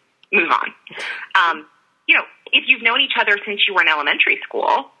just move on. You know, if you've known each other since you were in elementary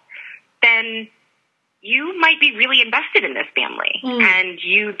school, then you might be really invested in this family. And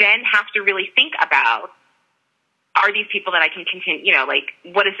you then have to really think about, are these people that I can continue, you know, like,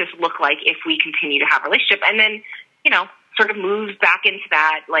 what does this look like if we continue to have a relationship? And then, you know, sort of moves back into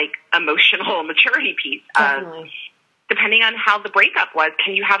that, like, emotional maturity piece of, depending on how the breakup was,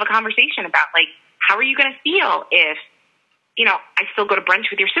 can you have a conversation about, like, how are you going to feel if, you know, I still go to brunch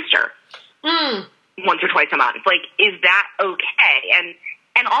with your sister once or twice a month? Like, is that okay?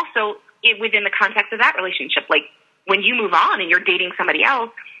 And also, within the context of that relationship, like, when you move on and you're dating somebody else,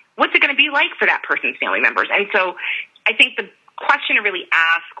 what's it going to be like for that person's family members? And so I think the question to really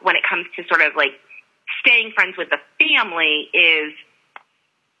ask when it comes to sort of, like, staying friends with the family is,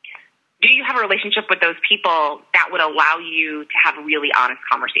 do you have a relationship with those people that would allow you to have really honest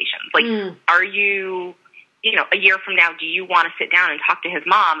conversations? Like, are you, you know, a year from now, do you want to sit down and talk to his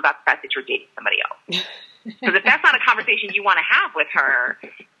mom about the fact that you're dating somebody else? Because if that's not a conversation you want to have with her,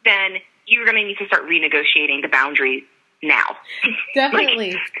 then you're going to need to start renegotiating the boundaries now.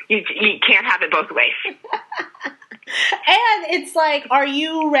 Definitely. Like, you can't have it both ways. And it's like, are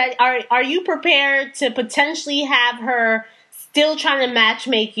you ready? Are you prepared to potentially have her still trying to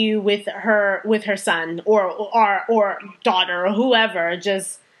matchmake you with her son or daughter or whoever?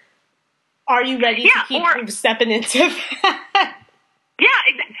 Just, are you ready to keep stepping into that? Yeah,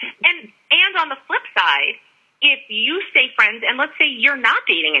 exactly. And on the flip side, if you stay friends, and let's say you're not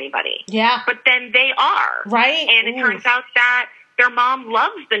dating anybody, but then they are, right? And it turns out that their mom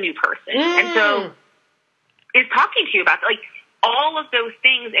loves the new person, and so is talking to you about, like, all of those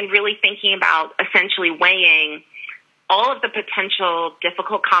things, and really thinking about essentially weighing all of the potential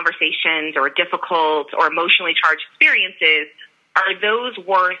difficult conversations or difficult or emotionally charged experiences, are those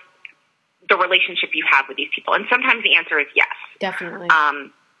worth the relationship you have with these people? And sometimes the answer is yes. Definitely.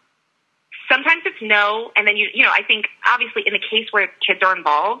 Sometimes it's no. And then, you know, I think obviously in the case where kids are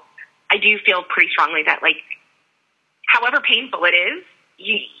involved, I do feel pretty strongly that, like, however painful it is,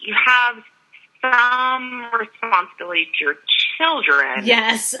 you have some responsibility to your children.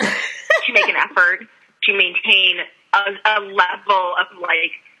 Yes. To make an effort to maintain a level of,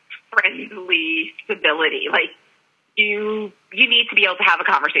 like, friendly stability. Like, you need to be able to have a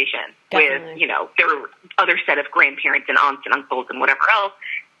conversation with, you know, their other set of grandparents and aunts and uncles and whatever else,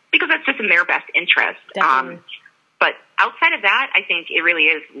 because that's just in their best interest. But outside of that, I think it really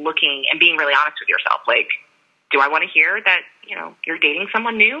is looking and being really honest with yourself. Like, do I want to hear that, you know, you're dating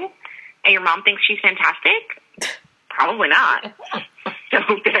someone new and your mom thinks she's fantastic? Probably not. So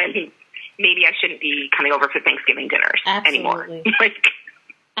then maybe I shouldn't be coming over for Thanksgiving dinners anymore. Like,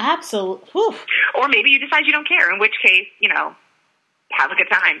 absolutely. Or maybe you decide you don't care, in which case, you know, have a good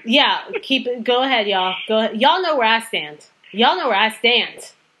time. Yeah, keep it. Go ahead, y'all. Go ahead. Y'all know where I stand. Y'all know where I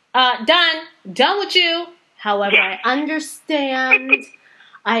stand. Done with you. However, yeah. I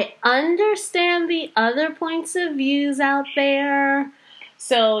understand the other points of views out there.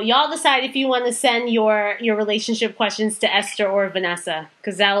 So y'all decide if you want to send your relationship questions to Esther or Vanessa,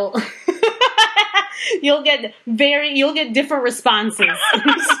 because that'll you'll get different responses.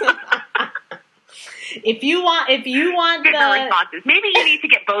 If you want different responses, maybe you need to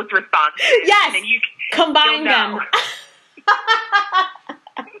get both responses. Yes, and then you combine them.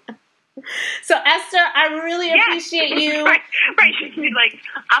 So Esther, I really appreciate you. Right. She's like,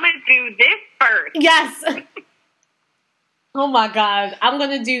 I'm gonna do this first. Yes. Oh my God. I'm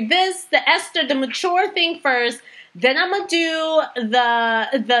going to do this, the mature thing first. Then I'm going to do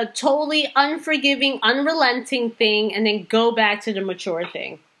the totally unforgiving, unrelenting thing, and then go back to the mature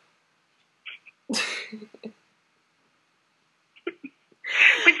thing. Which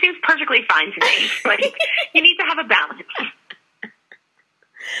seems perfectly fine to me. Like, you need to have a balance.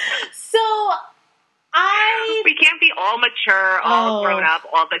 So we can't be all mature, all grown up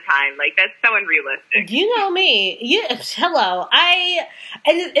all the time. Like, that's so unrealistic. You know me. Hello.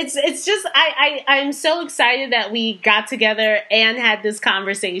 I'm so excited that we got together and had this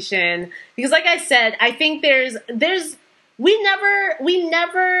conversation, because like I said, I think we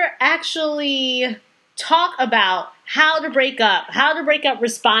never actually talk about how to break up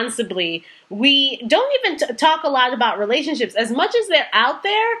responsibly. We don't even talk a lot about relationships. As much as they're out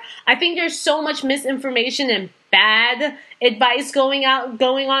there, I think there's so much misinformation and bad advice going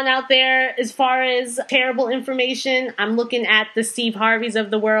on out there as far as terrible information. I'm looking at the Steve Harveys of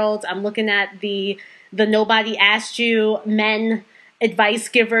the world. I'm looking at the nobody asked you men advice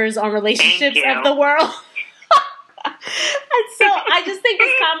givers on relationships of the world. And so I just think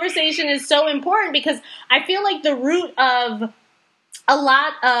this conversation is so important, because I feel like the root of a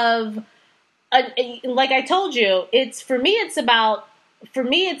lot of, like I told you, it's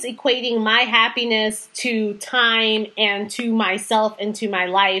equating my happiness to time and to myself and to my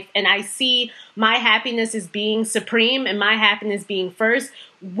life. And I see my happiness as being supreme and my happiness being first,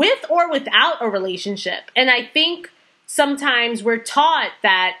 with or without a relationship. And I think sometimes we're taught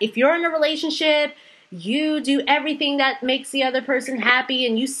that if you're in a relationship, you do everything that makes the other person happy,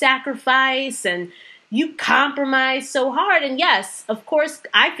 and you sacrifice and you compromise so hard. And yes, of course,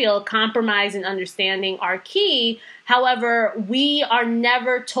 I feel compromise and understanding are key. However, we are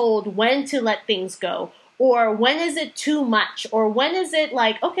never told when to let things go, or when is it too much, or when is it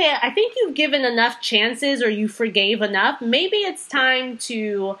like, okay, I think you've given enough chances, or you forgave enough. Maybe it's time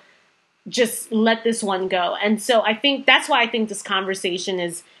to just let this one go. And so I think that's why I think this conversation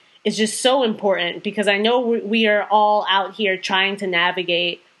is just so important, because I know we are all out here trying to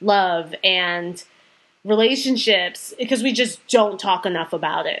navigate love and relationships, because we just don't talk enough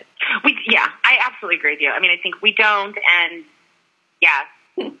about it. Yeah, I absolutely agree with you. I mean, I think we don't, and yeah,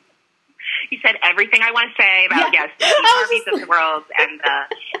 you said everything I want to say about the Harveys of the world, and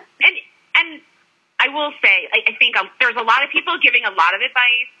I will say, I think there's a lot of people giving a lot of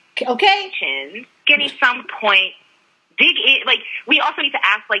advice. Okay, getting some point. Dig in, like, we also need to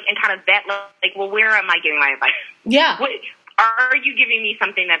ask, like, and kind of vet, like, well, where am I giving my advice? Yeah. Are you giving me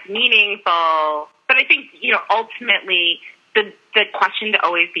something that's meaningful? But I think, you know, ultimately, the question to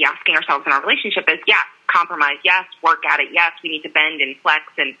always be asking ourselves in our relationship is, yes, compromise, yes, work at it, yes, we need to bend and flex.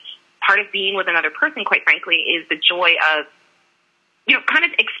 And part of being with another person, quite frankly, is the joy of, you know, kind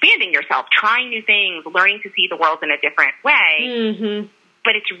of expanding yourself, trying new things, learning to see the world in a different way. Mm-hmm.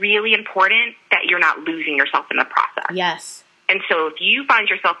 But it's really important that you're not losing yourself in the process. Yes. And so if you find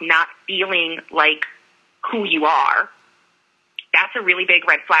yourself not feeling like who you are, that's a really big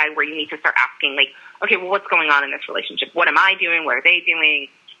red flag where you need to start asking, like, okay, well, what's going on in this relationship? What am I doing? What are they doing?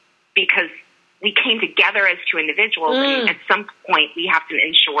 Because we came together as two individuals, and at some point we have to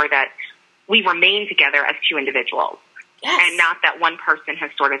ensure that we remain together as two individuals, and not that one person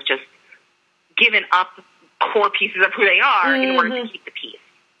has sort of just given up core pieces of who they are in order to keep the peace.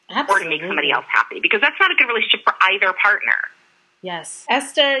 Absolutely. Or to make somebody else happy, because that's not a good relationship for either partner. Yes.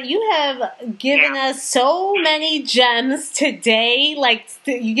 Esther, you have given us so many gems today. Like,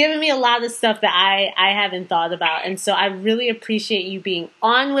 you've given me a lot of stuff that I haven't thought about. And so I really appreciate you being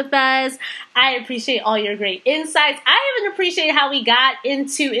on with us. I appreciate all your great insights. I even appreciate how we got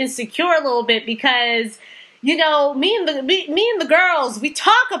into Insecure a little bit because, you know, me and the girls, we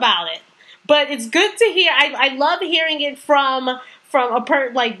talk about it. But it's good to hear. I love hearing it from a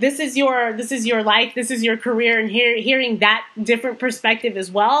like this is your life, this is your career, and hearing that different perspective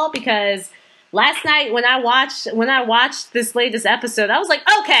as well. Because last night when I watched this latest episode, I was like,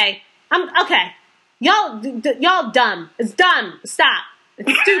 okay, y'all dumb. It's dumb. Stop.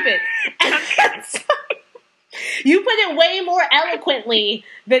 It's stupid. And so, you put it way more eloquently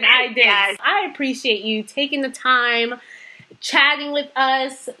than I did. Yes. I appreciate you taking the time, chatting with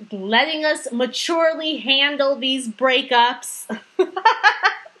us, letting us maturely handle these breakups.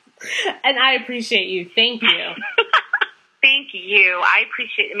 And I appreciate you. Thank you. Thank you. I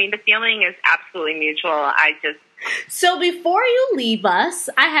appreciate, the feeling is absolutely mutual. So before you leave us,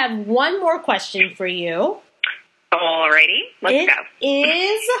 I have one more question for you. Alrighty, let's go.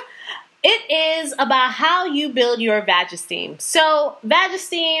 It is about how you build your Vag-esteem. So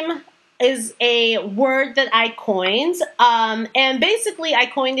Vag-esteem is a word that I coined, and basically I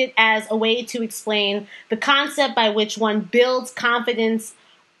coined it as a way to explain the concept by which one builds confidence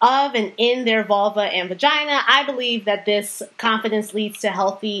of and in their vulva and vagina. I believe that this confidence leads to a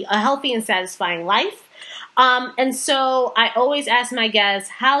healthy and satisfying life. And so I always ask my guests,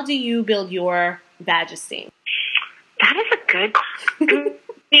 how do you build your Vag-esteem? That is a good question.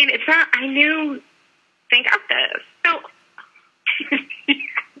 It's not, think of this. So,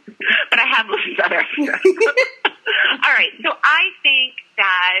 but I have listened to other episodes. All right. So I think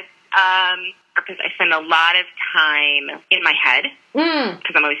that because I spend a lot of time in my head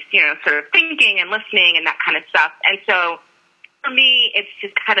because I'm always, sort of thinking and listening and that kind of stuff. And so for me, it's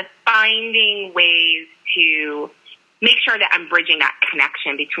just kind of finding ways to make sure that I'm bridging that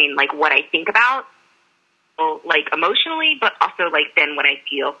connection between like what I think about, like emotionally, but also like then what I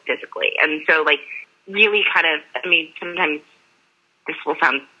feel physically. And so like really kind of, sometimes this will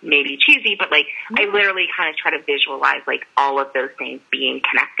sound maybe cheesy, but like I literally kind of try to visualize like all of those things being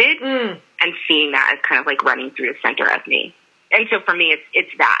connected and seeing that as kind of like running through the center of me. And so for me,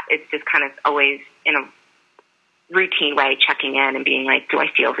 it's that. It's just kind of always in a routine way checking in and being like, do I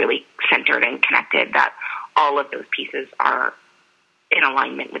feel really centered and connected, that all of those pieces are in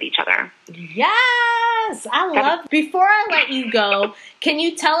alignment with each other. Yes! I love. Before I let you go, can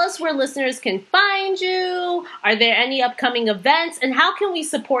you tell us where listeners can find you? Are there any upcoming events? And how can we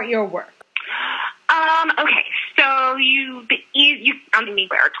support your work? Okay, so you found me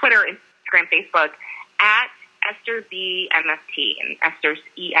where? Twitter, Instagram, Facebook, at Esther B. MFT, and Esther's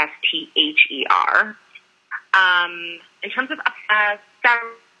ESTHER. In terms of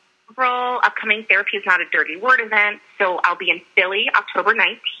several upcoming Therapy is Not a Dirty Word event. So I'll be in Philly October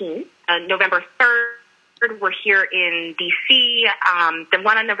 19th. November 3rd, we're here in D.C. The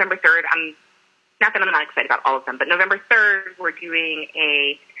one on November 3rd, not that I'm not excited about all of them, but November 3rd, we're doing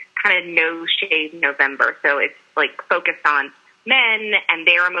a kind of no shade November. So it's like focused on men and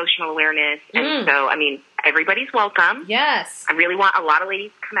their emotional awareness. And so, everybody's welcome. Yes. I really want a lot of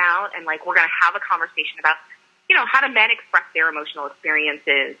ladies to come out and like, we're going to have a conversation about, how do men express their emotional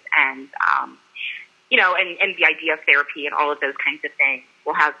experiences and, and the idea of therapy and all of those kinds of things.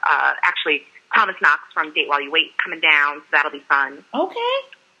 We'll have, actually Thomas Knox from Date While You Wait coming down. So that'll be fun. Okay.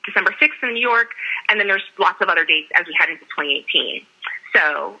 December 6th in New York. And then there's lots of other dates as we head into 2018.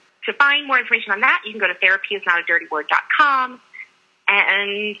 So to find more information on that, you can go to therapyisnotadirtyword.com.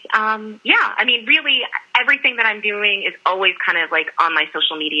 And, really everything that I'm doing is always kind of like on my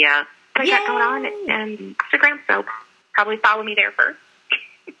social media that I got going on and Instagram. So probably follow me there first.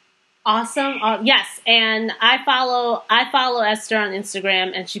 Awesome. Yes. And I follow Esther on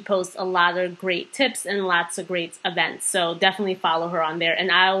Instagram, and she posts a lot of great tips and lots of great events. So definitely follow her on there,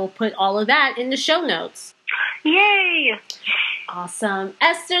 and I will put all of that in the show notes. Yay. Awesome.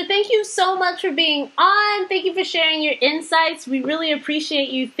 Esther, thank you so much for being on. Thank you for sharing your insights. We really appreciate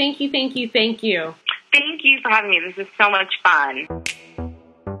you. Thank you, thank you, thank you. Thank you for having me. This is so much fun.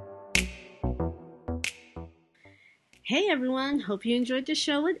 Hey everyone, hope you enjoyed the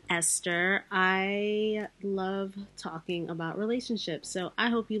show with Esther. I love talking about relationships, so I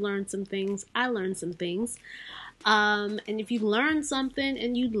hope you learned some things. I learned some things. And if you learned something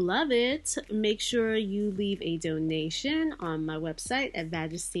and you love it, make sure you leave a donation on my website at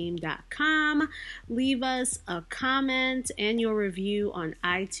vagesteam.com. Leave us a comment and your review on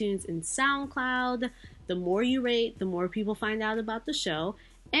iTunes and SoundCloud. The more you rate, the more people find out about the show.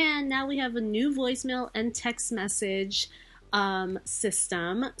 And now we have a new voicemail and text message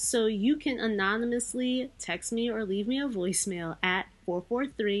system. So you can anonymously text me or leave me a voicemail at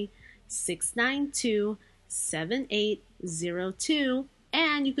 443-692-7802.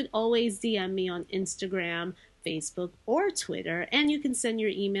 And you could always DM me on Instagram, Facebook, or Twitter. And you can send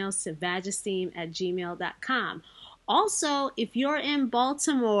your emails to vagesteam@gmail.com. Also, if you're in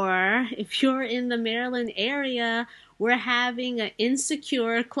Baltimore, if you're in the Maryland area, we're having an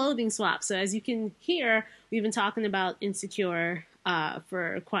Insecure clothing swap. So as you can hear, we've been talking about Insecure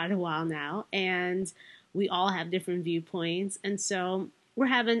for quite a while now, and we all have different viewpoints. And so we're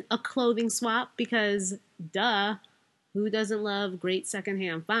having a clothing swap because, duh, who doesn't love great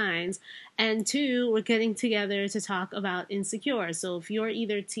secondhand finds? And two, we're getting together to talk about Insecure. So if you're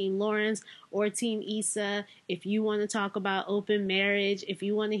either Team Lawrence or Team Issa, if you want to talk about open marriage, if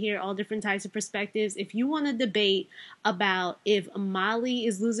you want to hear all different types of perspectives, if you want to debate about if Molly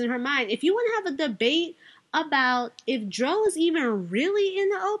is losing her mind, if you want to have a debate about if Dro is even really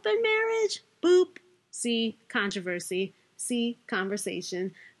in an open marriage, boop, see controversy, see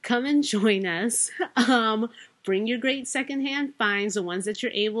conversation. Come and join us. Bring your great secondhand finds, the ones that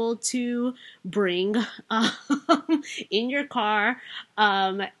you're able to bring in your car.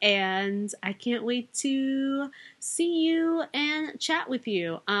 And I can't wait to see you and chat with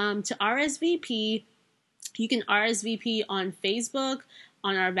you. To RSVP, you can RSVP on Facebook,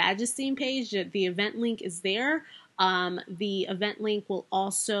 on our Vagesteam page. The event link is there. The event link will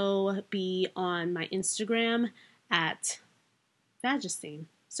also be on my Instagram at Vagesteam.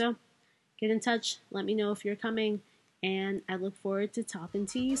 So get in touch. Let me know if you're coming. And I look forward to talking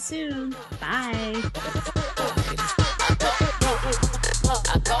to you soon. Bye.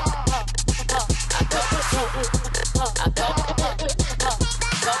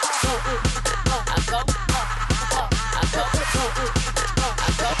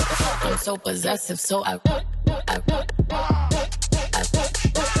 I'm so possessive, so I